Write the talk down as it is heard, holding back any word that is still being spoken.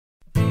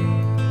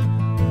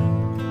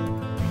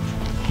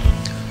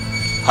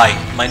Hi,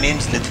 my name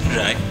is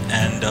Rai,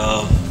 and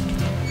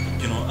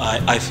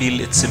I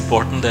feel it's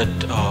important that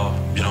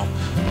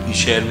we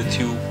share with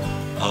you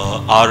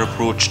our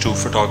approach to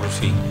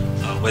photography,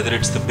 whether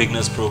it's the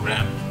beginners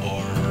program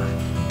or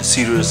the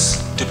serious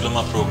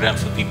diploma program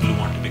for people who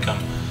want to become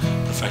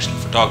professional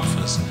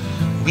photographers.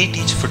 We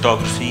teach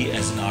photography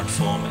as an art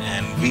form,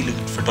 and we look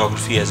at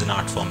photography as an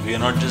art form. We are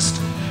not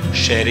just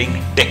sharing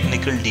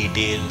technical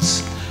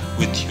details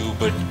with you,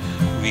 but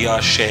we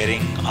are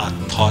sharing our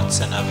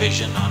thoughts and our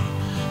vision on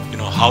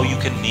how you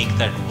can make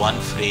that one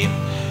frame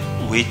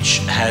which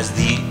has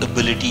the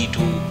ability to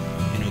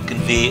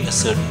convey a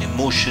certain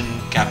emotion,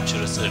 capture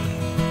a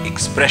certain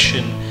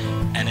expression,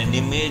 and an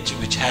image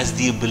which has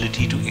the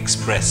ability to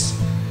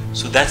express.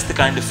 So that's the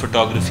kind of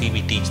photography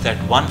we teach, that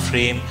one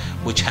frame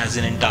which has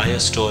an entire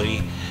story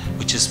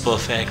which is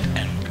perfect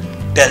and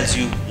tells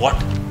you what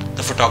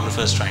the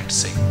photographer is trying to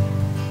say.